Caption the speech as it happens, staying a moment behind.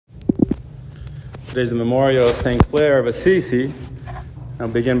Today's the memorial of St. Clare of Assisi. I'll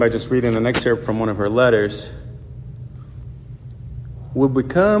begin by just reading an excerpt from one of her letters. We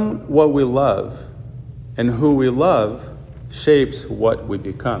become what we love, and who we love shapes what we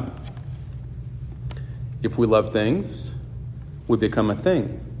become. If we love things, we become a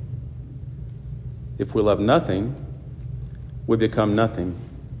thing. If we love nothing, we become nothing.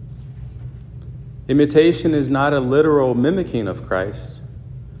 Imitation is not a literal mimicking of Christ.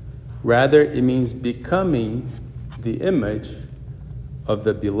 Rather, it means becoming the image of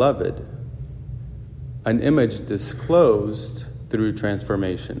the beloved, an image disclosed through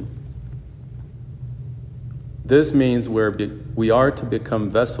transformation. This means we are to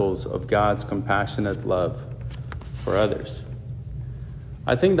become vessels of God's compassionate love for others.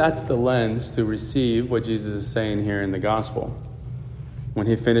 I think that's the lens to receive what Jesus is saying here in the gospel. When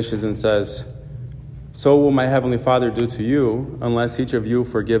he finishes and says, "So will my heavenly Father do to you, unless each of you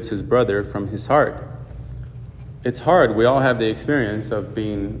forgives his brother from his heart." It's hard. We all have the experience of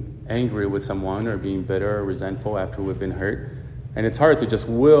being angry with someone or being bitter or resentful after we've been hurt. And it's hard to just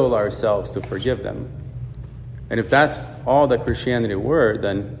will ourselves to forgive them. And if that's all that Christianity were,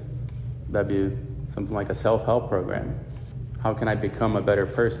 then that'd be something like a self-help program. How can I become a better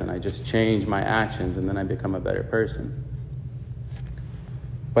person? I just change my actions and then I become a better person.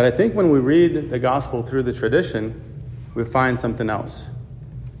 But I think when we read the gospel through the tradition, we find something else.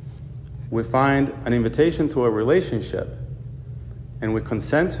 We find an invitation to a relationship, and we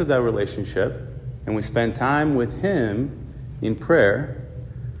consent to that relationship, and we spend time with him in prayer.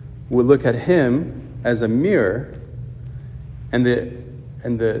 We look at him as a mirror, and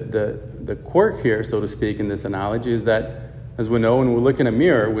the quirk here, so to speak, in this analogy is that, as we know, when we look in a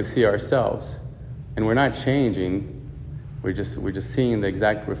mirror, we see ourselves, and we're not changing. We're just seeing the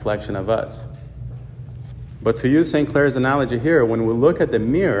exact reflection of us. But to use St. Clare's analogy here, when we look at the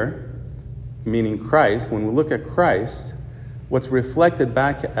mirror, meaning Christ, when we look at Christ, what's reflected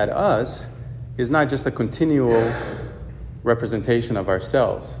back at us is not just a continual representation of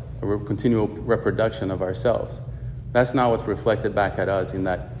ourselves, a continual reproduction of ourselves. That's not what's reflected back at us in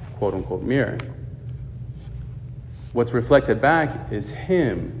that quote-unquote mirror. What's reflected back is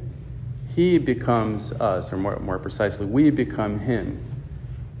him. He becomes us, or more precisely, we become him.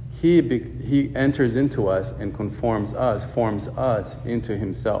 He enters into us and conforms us, forms us into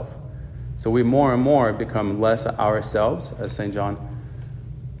himself. So we more and more become less ourselves, as St. John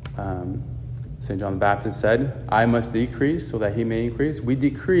the Baptist said, "I must decrease so that he may increase." We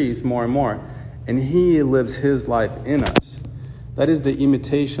decrease more and more, and he lives his life in us. That is the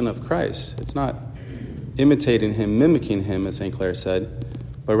imitation of Christ. It's not imitating him, mimicking him, as St. Clare said,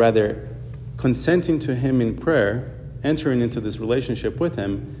 but rather consenting to him in prayer, entering into this relationship with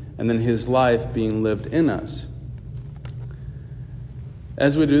him, and then his life being lived in us.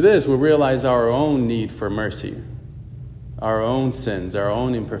 As we do this, we realize our own need for mercy, our own sins, our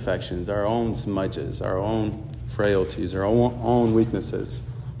own imperfections, our own smudges, our own frailties, our own weaknesses.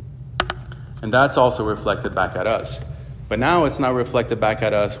 And that's also reflected back at us. But now it's not reflected back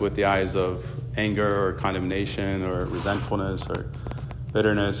at us with the eyes of anger or condemnation or resentfulness or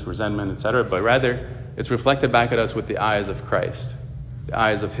bitterness, resentment, etc., but rather it's reflected back at us with the eyes of Christ, the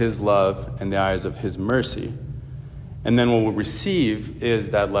eyes of his love and the eyes of his mercy. And then what we receive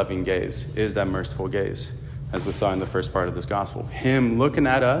is that loving gaze, is that merciful gaze, as we saw in the first part of this gospel. Him looking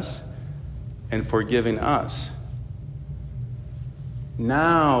at us and forgiving us.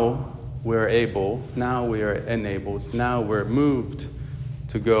 Now we're able, now we are enabled, now we're moved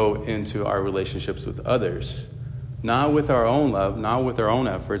to go into our relationships with others. Not with our own love, not with our own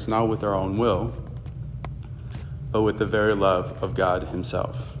efforts, not with our own will, but with the very love of God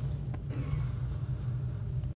himself.